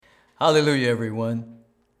Hallelujah, everyone.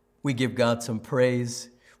 We give God some praise.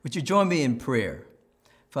 Would you join me in prayer?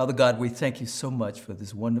 Father God, we thank you so much for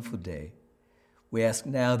this wonderful day. We ask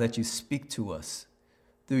now that you speak to us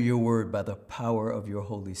through your word by the power of your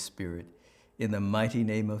Holy Spirit. In the mighty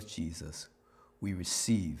name of Jesus, we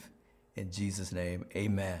receive. In Jesus' name,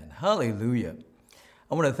 amen. Hallelujah.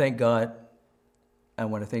 I want to thank God. I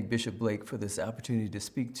want to thank Bishop Blake for this opportunity to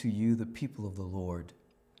speak to you, the people of the Lord.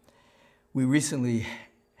 We recently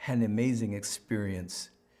had an amazing experience.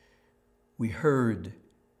 We heard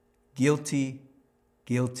guilty,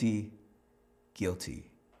 guilty, guilty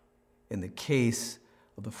in the case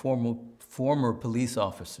of the former police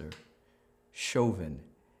officer, Chauvin,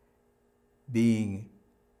 being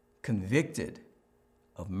convicted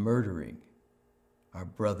of murdering our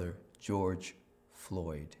brother, George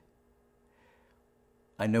Floyd.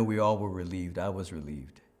 I know we all were relieved, I was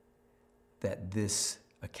relieved, that this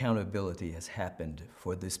accountability has happened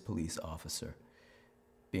for this police officer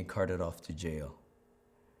being carted off to jail.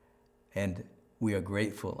 And we are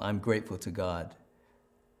grateful, I'm grateful to God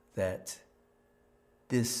that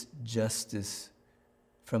this justice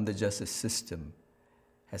from the justice system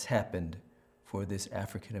has happened for this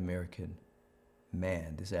African-American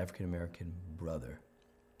man, this African-American brother,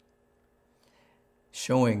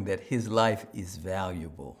 showing that his life is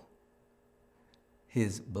valuable.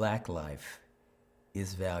 His black life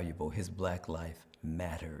is valuable. His black life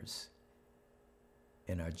matters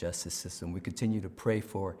in our justice system. We continue to pray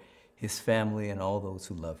for his family and all those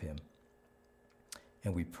who love him.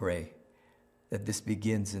 And we pray that this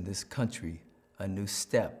begins in this country a new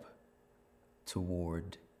step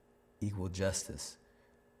toward equal justice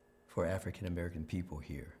for African American people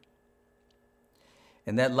here.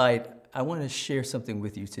 In that light, I want to share something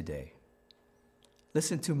with you today.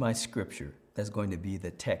 Listen to my scripture that's going to be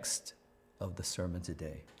the text of the sermon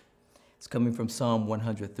today. It's coming from Psalm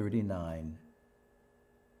 139,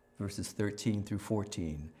 verses 13 through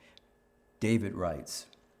 14. David writes,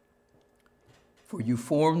 "For you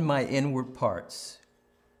formed my inward parts.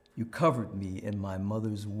 You covered me in my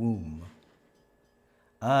mother's womb.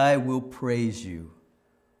 I will praise you,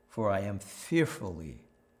 for I am fearfully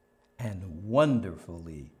and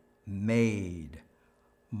wonderfully made.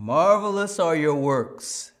 Marvelous are your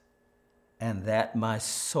works, and that my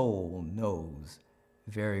soul knows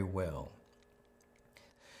very well."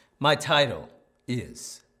 My title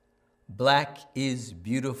is Black is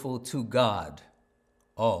Beautiful to God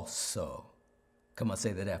Also. Come on,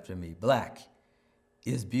 say that after me. Black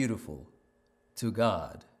is beautiful to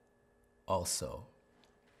God also.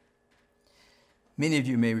 Many of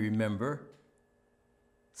you may remember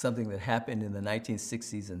something that happened in the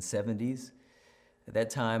 1960s and 70s. At that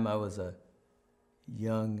time, I was a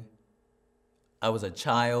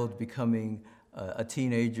child becoming a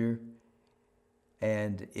teenager,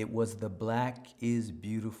 and it was the Black is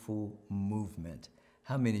Beautiful movement.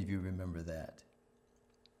 How many of you remember that?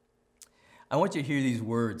 I want you to hear these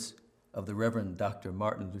words of the Reverend Dr.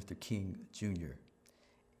 Martin Luther King Jr.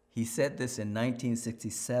 He said this in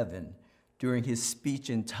 1967 during his speech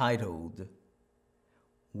entitled,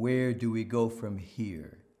 "Where do we go from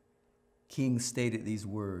here?" King stated these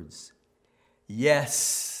words,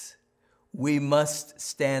 "Yes, we must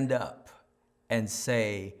stand up and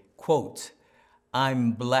say, quote,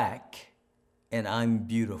 I'm Black and I'm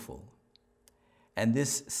beautiful. And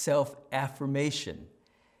this self-affirmation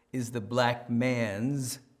is the Black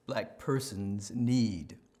person's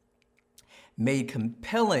need, made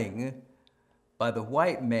compelling by the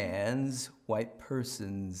white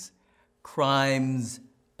person's crimes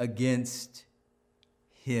against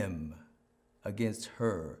him, against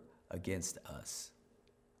her, against us.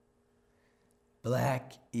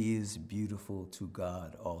 Black is beautiful to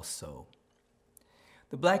God also."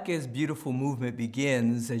 The Black is Beautiful movement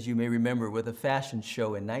begins, as you may remember, with a fashion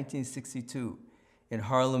show in 1962 in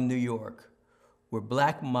Harlem, New York, where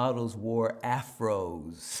Black models wore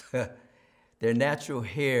afros, their natural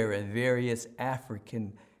hair, and various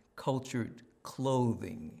African cultured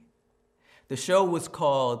clothing. The show was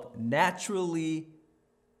called Naturally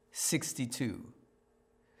 62.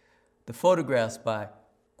 The photographs by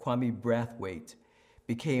Kwame Brathwaite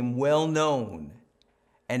became well known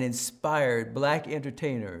and inspired Black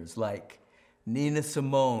entertainers like Nina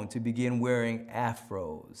Simone to begin wearing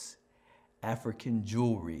afros, African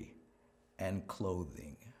jewelry, and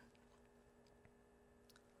clothing.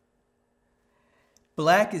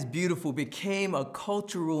 Black is Beautiful became a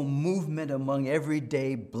cultural movement among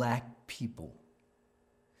everyday Black people.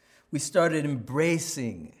 We started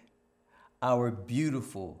embracing our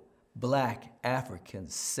beautiful Black African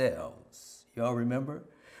selves. Y'all remember?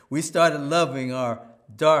 We started loving our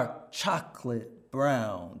dark chocolate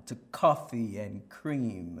brown to coffee and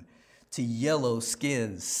cream to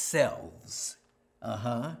yellow-skinned selves.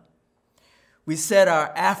 We said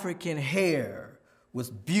our African hair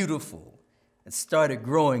was beautiful and started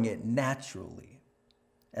growing it naturally,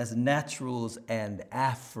 as naturals and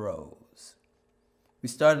afros. We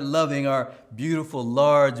started loving our beautiful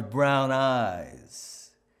large brown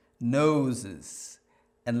eyes, noses,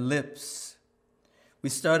 and lips. We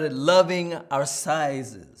started loving our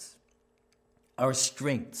sizes, our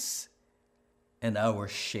strengths, and our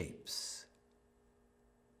shapes.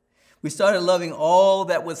 We started loving all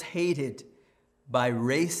that was hated by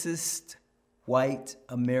racist white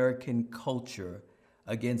American culture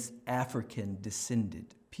against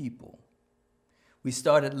African-descended people. We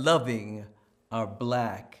started loving our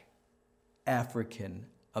Black African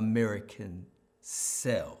American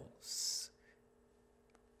selves.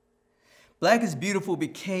 Black is Beautiful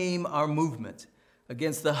became our movement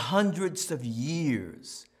against the hundreds of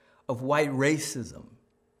years of white racism,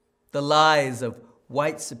 the lies of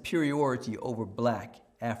white superiority over Black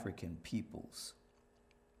African peoples.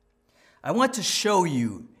 I want to show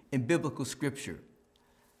you in biblical scripture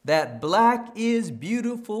that Black is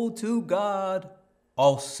beautiful to God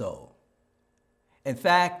also. In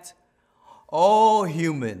fact, all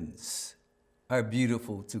humans are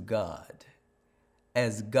beautiful to God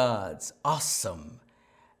as God's awesome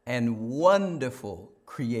and wonderful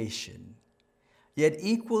creation, yet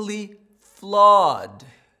equally flawed,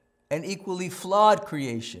 an equally flawed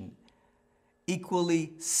creation,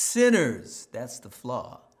 equally sinners, that's the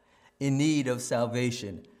flaw, in need of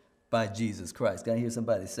salvation by Jesus Christ. Can I hear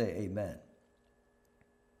somebody say amen?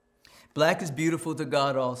 Black is beautiful to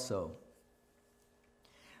God also.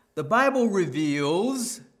 The Bible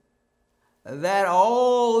reveals that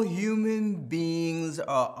all human beings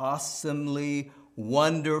are awesomely,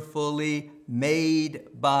 wonderfully made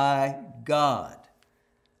by God.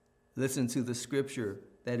 Listen to the scripture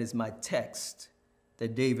that is my text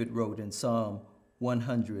that David wrote in Psalm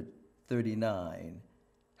 139,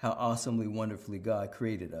 how awesomely, wonderfully God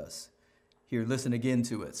created us. Here, listen again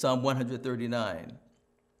to it. Psalm 139.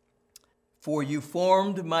 For you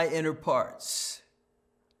formed my inner parts.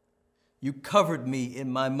 You covered me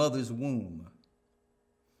in my mother's womb.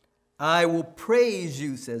 I will praise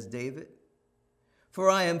you, says David, for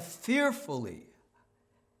I am fearfully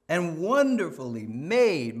and wonderfully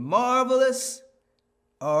made. Marvelous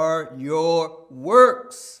are your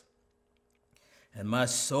works. And my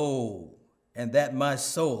soul, and that my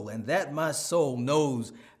soul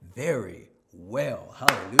knows very well.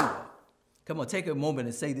 Hallelujah. Come on, take a moment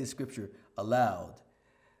and say this scripture aloud.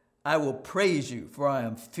 I will praise you, for I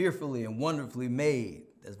am fearfully and wonderfully made.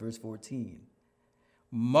 That's verse 14.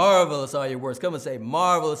 Marvelous are your works. Come and say,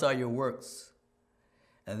 marvelous are your works.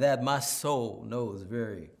 And that my soul knows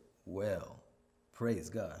very well.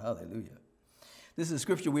 Praise God. Hallelujah. This is a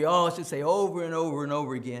scripture we all should say over and over and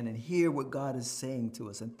over again and hear what God is saying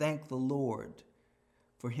to us and thank the Lord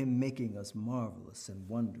for him making us marvelous and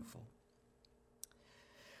wonderful.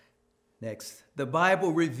 Next, the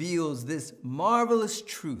Bible reveals this marvelous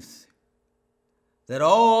truth that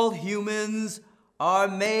all humans are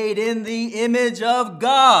made in the image of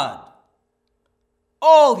God.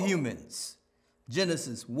 All humans.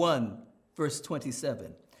 Genesis 1, verse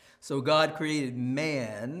 27. So God created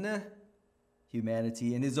man,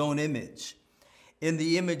 humanity, in his own image. In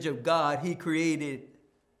the image of God, he created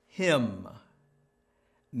him.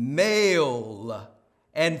 Male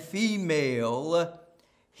and female,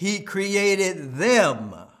 he created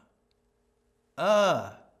them.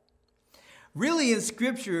 Really in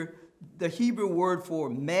scripture, the Hebrew word for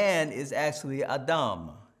man is actually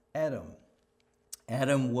Adam.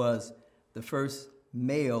 Adam was the first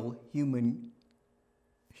male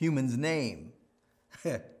human's name.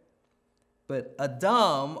 But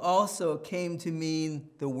Adam also came to mean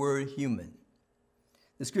the word human.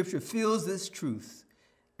 The scripture fills this truth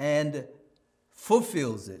and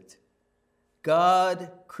fulfills it.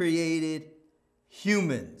 God created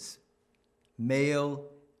humans, male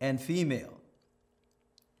and female.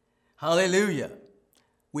 Hallelujah.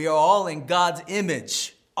 We are all in God's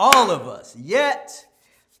image, all of us. Yet,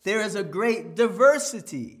 there is a great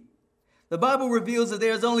diversity. The Bible reveals that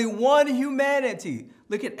there is only one humanity.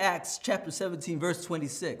 Look at Acts chapter 17, verse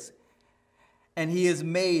 26. And he has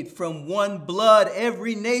made from one blood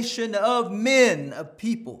every nation of men, of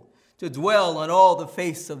people, to dwell on all the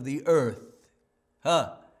face of the earth.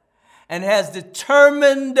 And has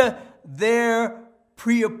determined their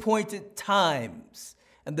pre-appointed times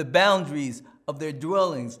and the boundaries of their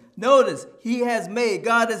dwellings. Notice,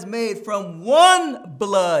 God has made from one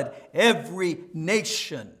blood every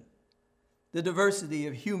nation. The diversity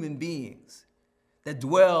of human beings. that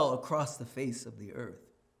dwell across the face of the earth.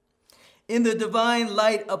 In the divine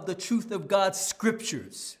light of the truth of God's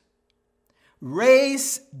scriptures,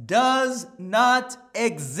 race does not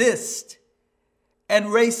exist, and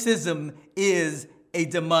racism is a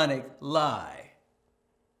demonic lie.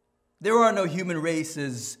 There are no human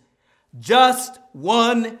races, just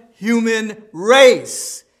one human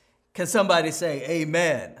race. Can somebody say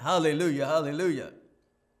amen? Hallelujah, hallelujah.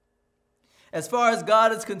 As far as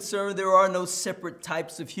God is concerned, there are no separate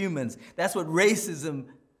types of humans. That's what racism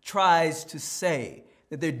tries to say,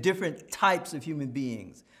 that there are different types of human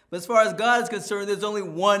beings. But as far as God is concerned, there's only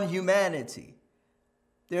one humanity.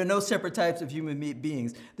 There are no separate types of human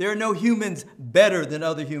beings. There are no humans better than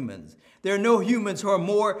other humans. There are no humans who are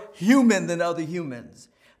more human than other humans.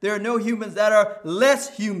 There are no humans that are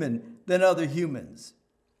less human than other humans.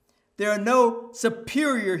 There are no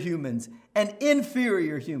superior humans and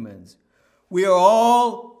inferior humans. We are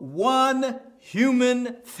all one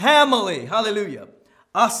human family. Hallelujah.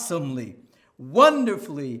 Awesomely,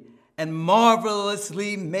 wonderfully, and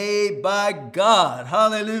marvelously made by God.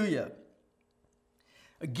 Hallelujah.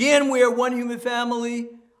 Again, we are one human family,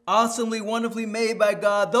 awesomely, wonderfully made by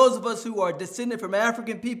God. Those of us who are descended from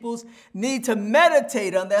African peoples need to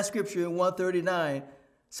meditate on that scripture in 139.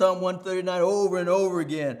 Psalm 139 over and over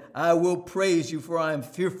again. I will praise you, for I am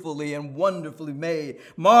fearfully and wonderfully made.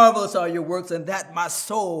 Marvelous are your works, and that my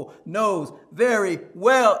soul knows very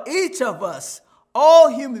well. Each of us, all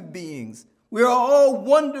human beings, we are all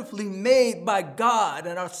wonderfully made by God,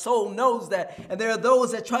 and our soul knows that. And there are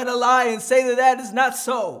those that try to lie and say that that is not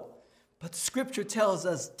so. But Scripture tells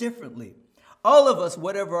us differently. All of us,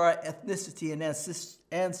 whatever our ethnicity and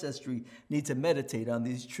ancestry, need to meditate on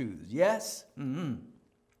these truths. Yes?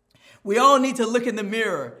 We all need to look in the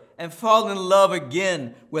mirror and fall in love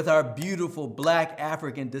again with our beautiful black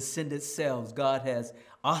African descendant selves God has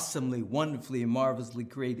awesomely, wonderfully, and marvelously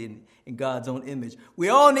created in God's own image. We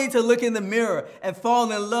all need to look in the mirror and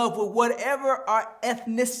fall in love with whatever our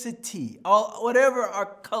ethnicity, whatever our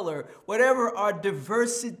color, whatever our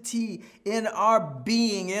diversity in our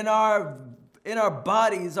being, in our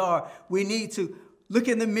bodies are. We need to look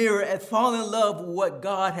in the mirror and fall in love with what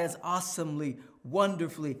God has awesomely,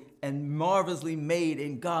 wonderfully, and marvelously made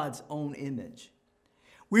in God's own image.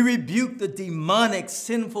 We rebuke the demonic,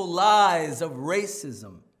 sinful lies of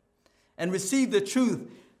racism and receive the truth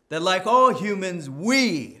that, like all humans,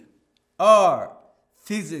 we are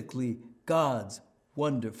physically God's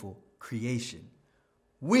wonderful creation.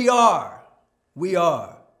 We are.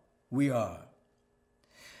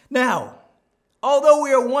 Now, although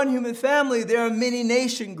we are one human family, there are many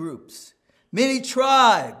nation groups, many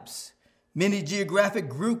tribes, many geographic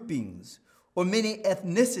groupings, or many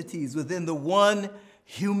ethnicities within the one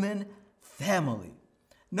human family.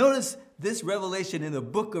 Notice this revelation in the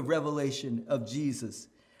book of Revelation of Jesus.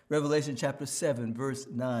 Revelation chapter 7, verse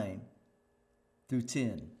 9 through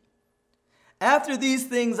 10. After these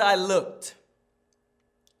things I looked,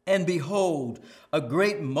 and behold, a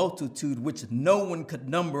great multitude which no one could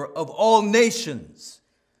number, of all nations,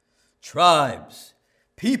 tribes,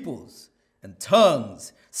 peoples, and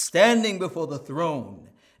tongues, standing before the throne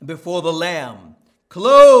and before the Lamb,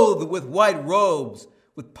 clothed with white robes,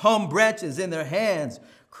 with palm branches in their hands,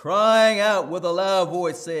 crying out with a loud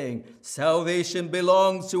voice, saying, Salvation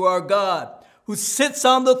belongs to our God, who sits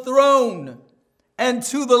on the throne, and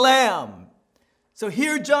to the Lamb. So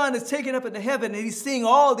here John is taken up into heaven, and he's seeing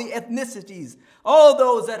all the ethnicities, all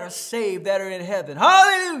those that are saved, that are in heaven.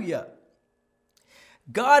 Hallelujah!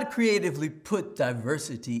 God creatively put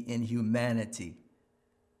diversity in humanity.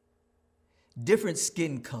 Different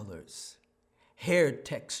skin colors, hair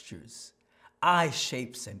textures, eye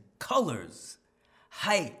shapes and colors,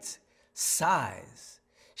 height, size,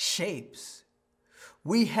 shapes.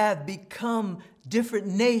 We have become different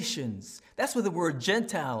nations. That's what the word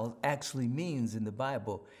Gentile actually means in the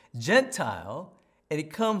Bible. Gentile, and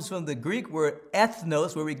it comes from the Greek word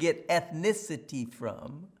ethnos, where we get ethnicity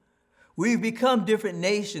from. We've become different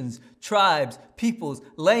nations, tribes, peoples,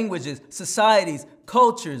 languages, societies,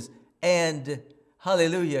 cultures, and,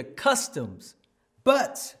 hallelujah, customs.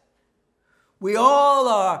 But we all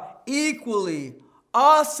are equally,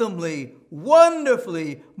 awesomely,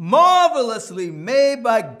 wonderfully, marvelously made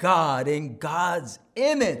by God in God's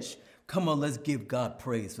image. Come on, let's give God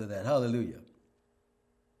praise for that. Hallelujah.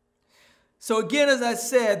 So again, as I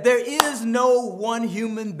said, there is no one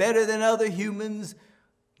human better than other humans,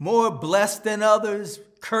 more blessed than others,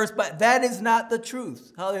 cursed by. That is not the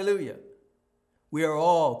truth. Hallelujah. We are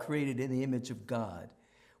all created in the image of God.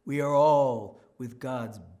 We are all with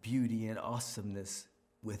God's beauty and awesomeness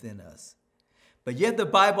within us. But yet the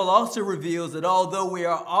Bible also reveals that although we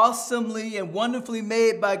are awesomely and wonderfully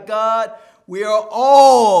made by God, we are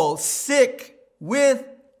all sick with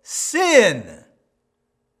sin.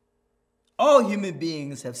 All human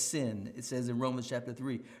beings have sinned, it says in Romans chapter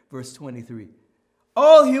 3, verse 23.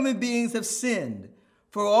 All human beings have sinned,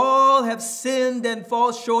 for all have sinned and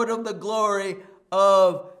fall short of the glory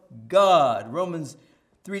of God. Romans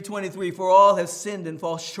 3:23, for all have sinned and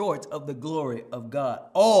fall short of the glory of God.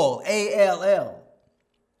 All, A-L-L.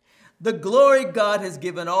 The glory God has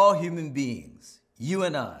given all human beings, you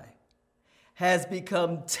and I, has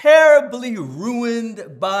become terribly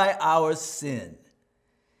ruined by our sin.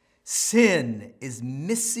 Sin is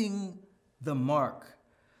missing the mark,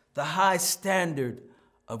 the high standard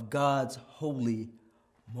of God's holy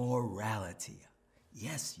morality.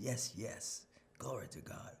 Yes, yes, yes. Glory to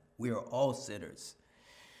God. We are all sinners.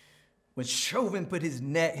 When Chauvin put his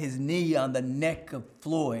knee on the neck of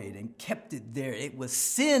Floyd and kept it there, it was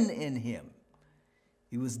sin in him.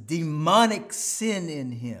 It was demonic sin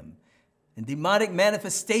in him and demonic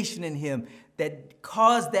manifestation in him that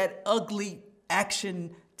caused that ugly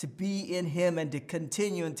action to be in him and to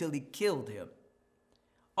continue until he killed him.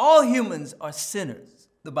 All humans are sinners,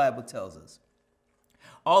 the Bible tells us.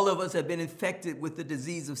 All of us have been infected with the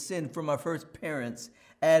disease of sin from our first parents,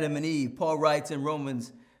 Adam and Eve. Paul writes in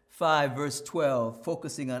Romans 5, verse 12,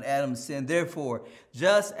 focusing on Adam's sin. Therefore,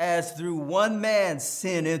 just as through one man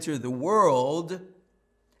sin entered the world,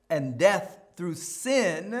 and death through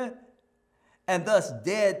sin, and thus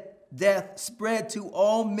death spread to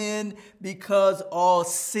all men because all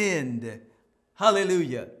sinned.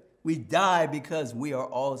 Hallelujah. We die because we are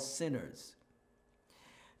all sinners.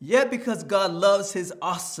 Yet because God loves his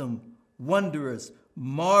awesome, wondrous,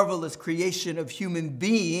 marvelous creation of human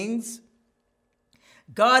beings,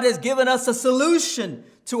 God has given us a solution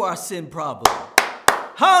to our sin problem.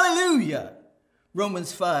 Hallelujah.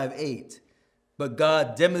 Romans 5:8. But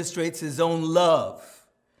God demonstrates his own love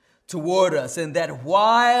toward us in that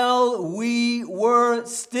while we were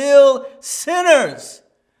still sinners,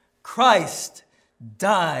 Christ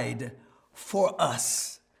died for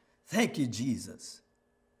us. Thank you, Jesus.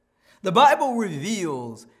 The Bible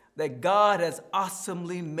reveals that God has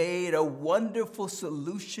awesomely made a wonderful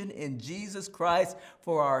solution in Jesus Christ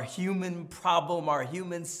for our human problem, our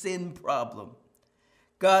human sin problem.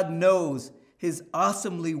 God knows his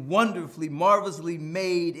awesomely, wonderfully, marvelously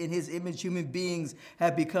made in his image human beings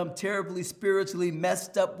have become terribly spiritually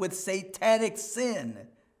messed up with satanic sin.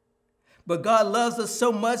 But God loves us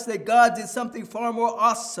so much that God did something far more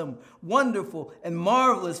awesome, wonderful, and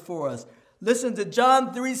marvelous for us. Listen to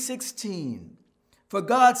John 3:16. For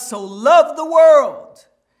God so loved the world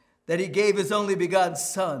that he gave his only begotten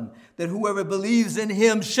Son, that whoever believes in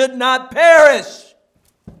him should not perish.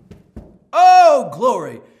 Oh,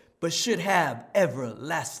 glory, but should have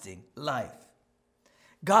everlasting life.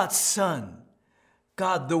 God's Son,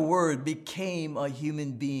 God the Word, became a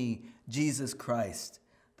human being, Jesus Christ,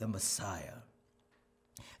 the Messiah.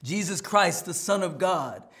 Jesus Christ, the Son of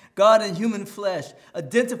God, God in human flesh,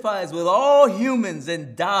 identifies with all humans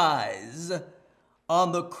and dies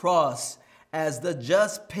on the cross as the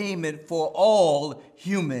just payment for all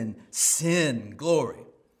human sin. Glory.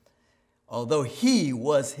 Although he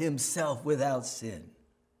was himself without sin.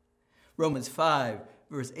 Romans 5,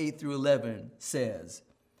 verse 8 through 11 says,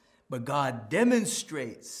 but God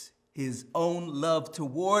demonstrates his own love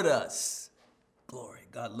toward us. Glory,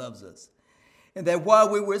 God loves us. And that while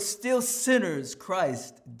we were still sinners,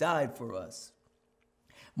 Christ died for us.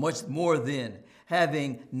 Much more then,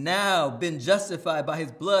 having now been justified by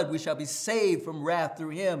his blood, we shall be saved from wrath through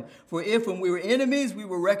him. For if when we were enemies, we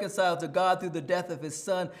were reconciled to God through the death of his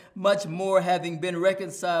Son, much more having been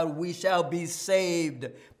reconciled, we shall be saved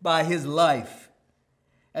by his life.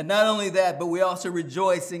 And not only that, but we also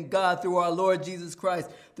rejoice in God through our Lord Jesus Christ,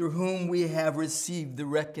 through whom we have received the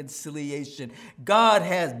reconciliation. God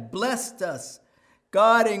has blessed us.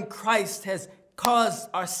 God in Christ has caused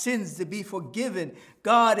our sins to be forgiven.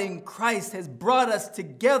 God in Christ has brought us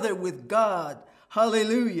together with God.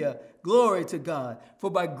 Hallelujah. Glory to God. For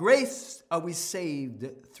by grace are we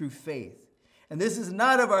saved through faith. And this is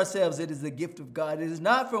not of ourselves, it is the gift of God. It is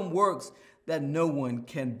not from works that no one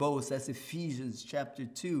can boast. That's Ephesians chapter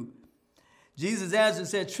 2. Jesus answered and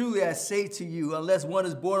said, truly I say to you, unless one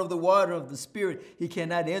is born of the water and of the Spirit, he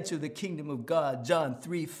cannot enter the kingdom of God. John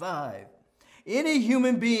 3:5. Any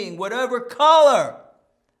human being, whatever color,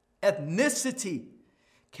 ethnicity,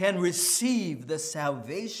 can receive the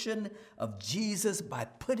salvation of Jesus by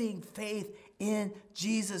putting faith in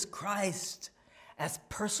Jesus Christ as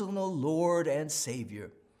personal Lord and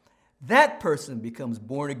Savior. That person becomes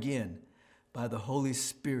born again by the Holy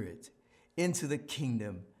Spirit, into the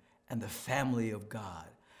kingdom and the family of God.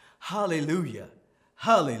 Hallelujah.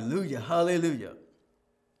 Hallelujah. Hallelujah.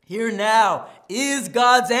 Here now is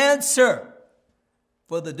God's answer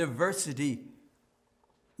for the diversity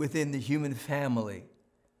within the human family,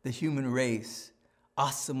 the human race,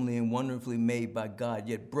 awesomely and wonderfully made by God,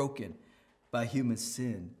 yet broken by human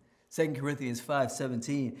sin. 2 Corinthians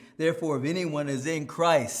 5:17, therefore, if anyone is in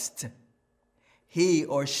Christ, he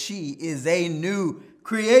or she is a new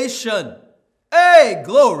creation. Hey,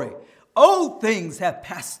 glory! Old things have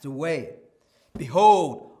passed away.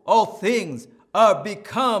 Behold, all things are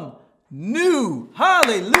become new.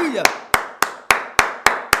 Hallelujah!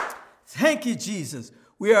 Thank you, Jesus.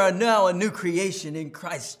 We are now a new creation in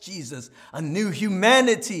Christ Jesus, a new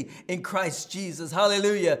humanity in Christ Jesus.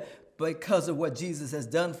 Hallelujah. Because of what Jesus has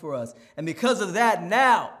done for us. And because of that,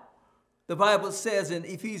 now, the Bible says in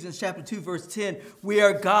Ephesians chapter 2, verse 10, we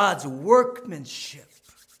are God's workmanship.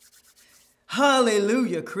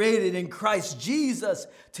 Hallelujah. Created in Christ Jesus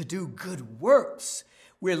to do good works.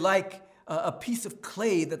 We're like a piece of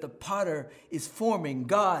clay that the potter is forming.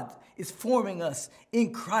 God is forming us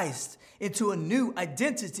in Christ into a new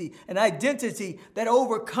identity, an identity that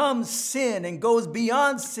overcomes sin and goes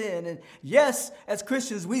beyond sin. And yes, as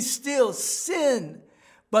Christians, we still sin,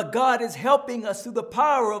 but God is helping us through the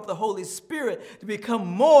power of the Holy Spirit to become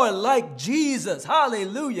more like Jesus.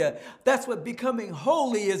 Hallelujah. That's what becoming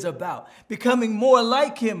holy is about. Becoming more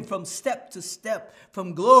like him from step to step,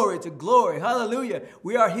 from glory to glory. Hallelujah.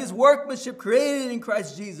 We are his workmanship created in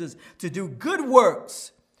Christ Jesus to do good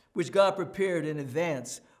works, which God prepared in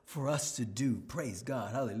advance for us to do. Praise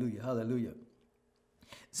God. Hallelujah. Hallelujah.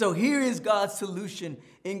 So here is God's solution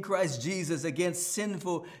in Christ Jesus against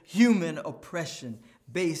sinful human oppression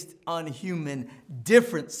based on human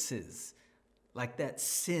differences, like that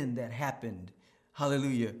sin that happened,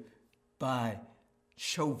 hallelujah, by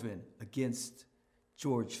Chauvin against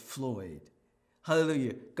George Floyd.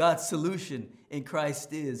 Hallelujah. God's solution in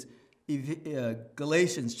Christ is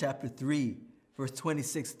Galatians chapter 3, verse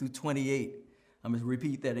 26 through 28. I'm going to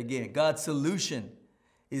repeat that again. God's solution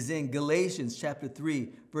is in Galatians chapter 3,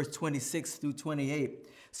 verse 26 through 28.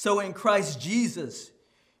 So in Christ Jesus,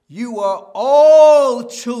 you are all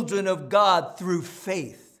children of God through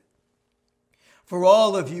faith. For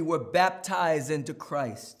all of you were baptized into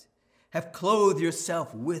Christ, have clothed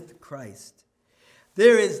yourself with Christ.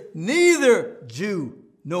 There is neither Jew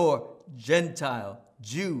nor Gentile,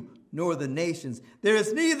 Jew nor the nations. There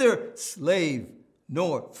is neither slave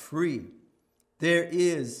nor free. There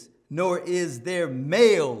is, nor is there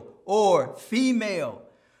male or female.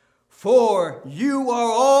 For you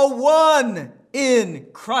are all one in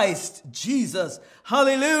Christ Jesus.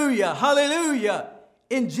 Hallelujah. Hallelujah.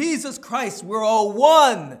 In Jesus Christ, we're all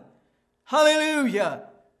one. Hallelujah.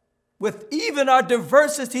 With even our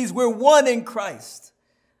diversities, we're one in Christ.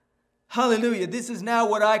 Hallelujah. This is now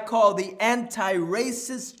what I call the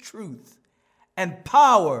anti-racist truth and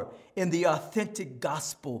power in the authentic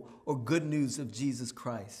gospel or good news of Jesus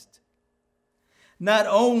Christ. Not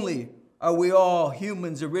only are we all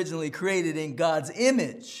humans originally created in God's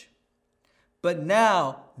image, but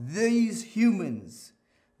now these humans,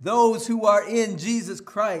 those who are in Jesus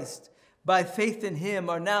Christ by faith in him,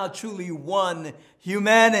 are now truly one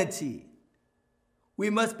humanity.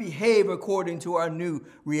 We must behave according to our new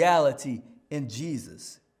reality in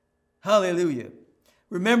Jesus. Hallelujah.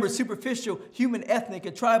 Remember, superficial human, ethnic,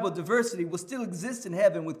 and tribal diversity will still exist in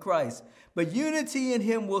heaven with Christ, but unity in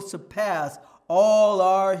him will surpass all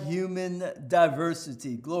our human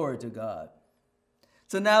diversity. Glory to God.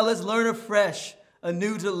 So now let's learn afresh,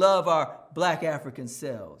 anew, to love our Black African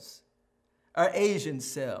selves, our Asian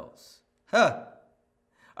selves, our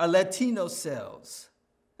Latino selves,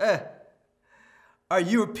 our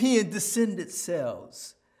European descendant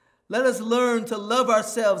selves. Let us learn to love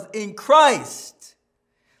ourselves in Christ.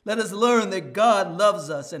 Let us learn that God loves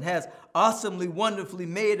us and has awesomely, wonderfully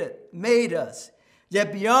made us.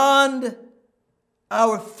 Yet beyond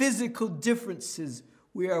our physical differences,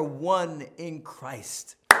 we are one in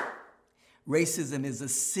Christ. Racism is a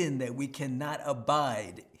sin that we cannot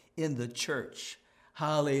abide in the church.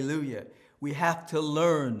 Hallelujah. We have to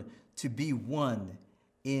learn to be one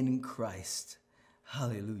in Christ.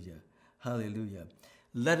 Hallelujah. Hallelujah.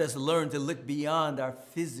 Let us learn to look beyond our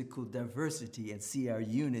physical diversity and see our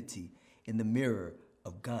unity in the mirror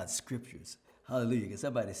of God's scriptures. Hallelujah. Can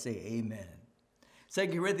somebody say amen? 2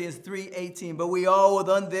 Corinthians 3:18, but we all with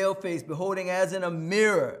unveiled face, beholding as in a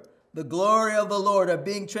mirror the glory of the Lord, are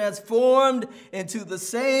being transformed into the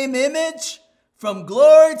same image from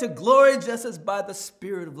glory to glory, just as by the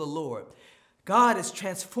Spirit of the Lord. God is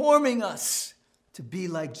transforming us to be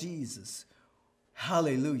like Jesus.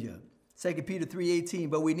 Hallelujah. 2 Peter 3:18,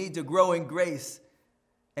 but we need to grow in grace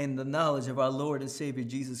and the knowledge of our Lord and Savior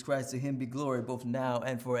Jesus Christ. To him be glory both now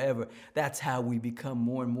and forever. That's how we become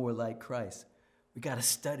more and more like Christ. We got to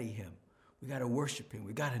study him. We got to worship him.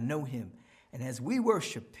 We got to know him. And as we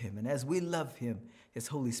worship him and as we love him, his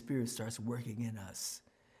Holy Spirit starts working in us,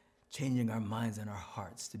 changing our minds and our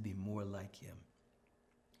hearts to be more like him.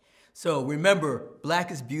 So remember,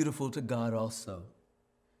 black is beautiful to God also.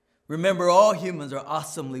 Remember, all humans are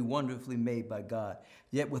awesomely, wonderfully made by God,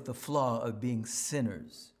 yet with the flaw of being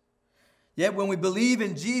sinners. Yet when we believe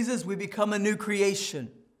in Jesus, we become a new creation,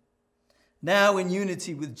 now in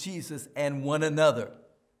unity with Jesus and one another.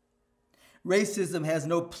 Racism has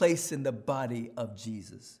no place in the body of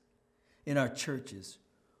Jesus, in our churches,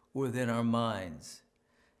 or within our minds.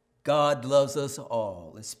 God loves us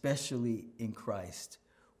all, especially in Christ.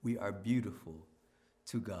 We are beautiful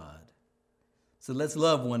to God. So let's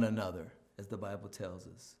love one another, as the Bible tells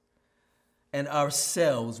us, and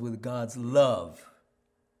ourselves with God's love,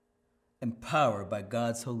 empowered by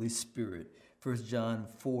God's Holy Spirit. 1 John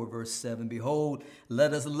 4, verse 7, behold,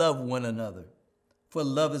 let us love one another, for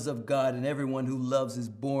love is of God, and everyone who loves is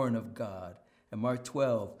born of God. And Mark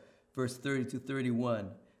 12, verse 30 to 31,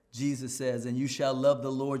 Jesus says, and you shall love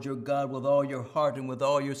the Lord your God with all your heart and with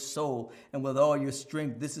all your soul and with all your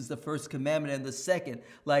strength. This is the first commandment. And the second,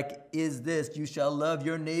 like is this, you shall love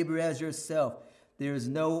your neighbor as yourself. There is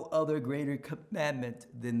no other greater commandment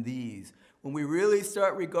than these. When we really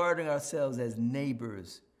start regarding ourselves as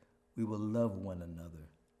neighbors, we will love one another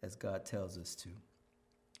as God tells us to.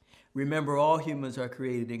 Remember, all humans are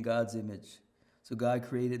created in God's image. So God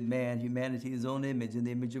created man, humanity, his own image. In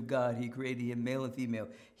the image of God, he created him, male and female.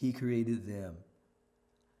 He created them.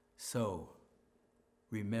 So,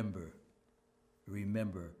 remember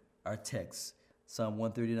our text, Psalm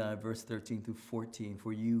 139, verse 13 through 14.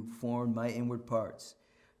 For you formed my inward parts.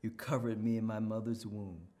 You covered me in my mother's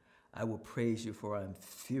womb. I will praise you, for I am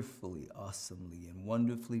fearfully, awesomely, and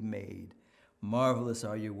wonderfully made. Marvelous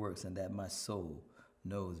are your works, and that my soul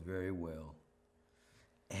knows very well.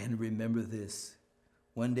 And remember this,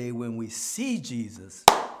 one day when we see Jesus,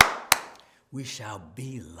 we shall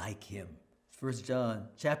be like him. 1 John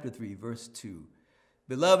chapter 3, verse 2.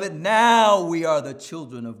 Beloved, now we are the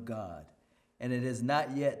children of God, and it has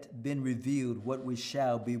not yet been revealed what we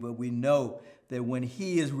shall be, but we know that when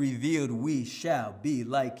he is revealed, we shall be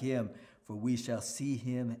like him, for we shall see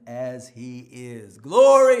him as he is.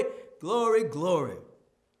 Glory, glory, glory.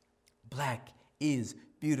 Black is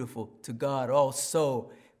beautiful to God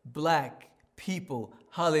also. Black people,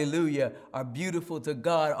 hallelujah, are beautiful to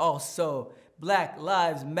God also. Black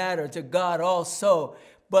lives matter to God also.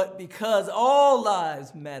 But because all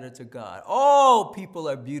lives matter to God, all people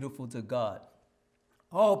are beautiful to God.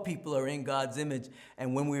 All people are in God's image.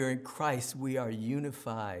 And when we are in Christ, we are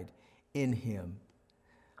unified in him.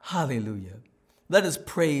 Hallelujah. Let us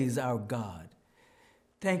praise our God.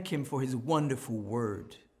 Thank him for his wonderful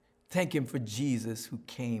word. Thank him for Jesus who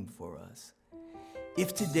came for us.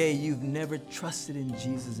 If today you've never trusted in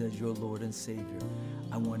Jesus as your Lord and Savior,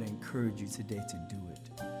 I want to encourage you today to do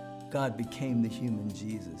it. God became the human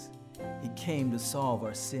Jesus. He came to solve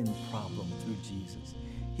our sin problem through Jesus.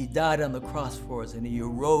 He died on the cross for us and he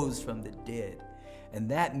arose from the dead. And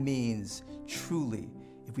that means truly,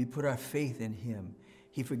 if we put our faith in him,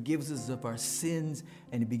 he forgives us of our sins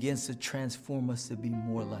and he begins to transform us to be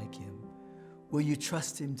more like him. Will you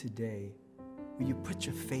trust him today? Will you put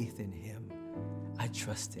your faith in him? I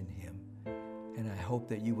trust in him. And I hope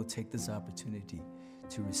that you will take this opportunity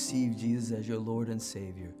to receive Jesus as your Lord and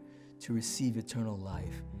Savior, to receive eternal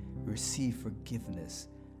life, receive forgiveness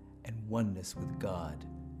and oneness with God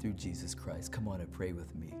through Jesus Christ. Come on and pray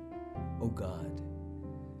with me. Oh God,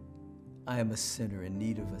 I am a sinner in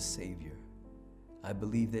need of a Savior. I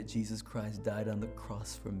believe that Jesus Christ died on the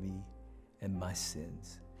cross for me and my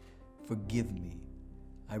sins. Forgive me.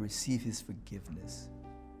 I receive his forgiveness.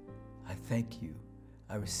 I thank you.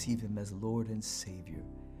 I receive him as Lord and Savior,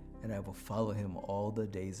 and I will follow him all the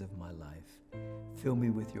days of my life. Fill me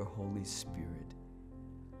with your Holy Spirit.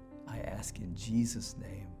 I ask in Jesus'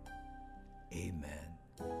 name, amen.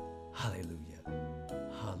 Hallelujah.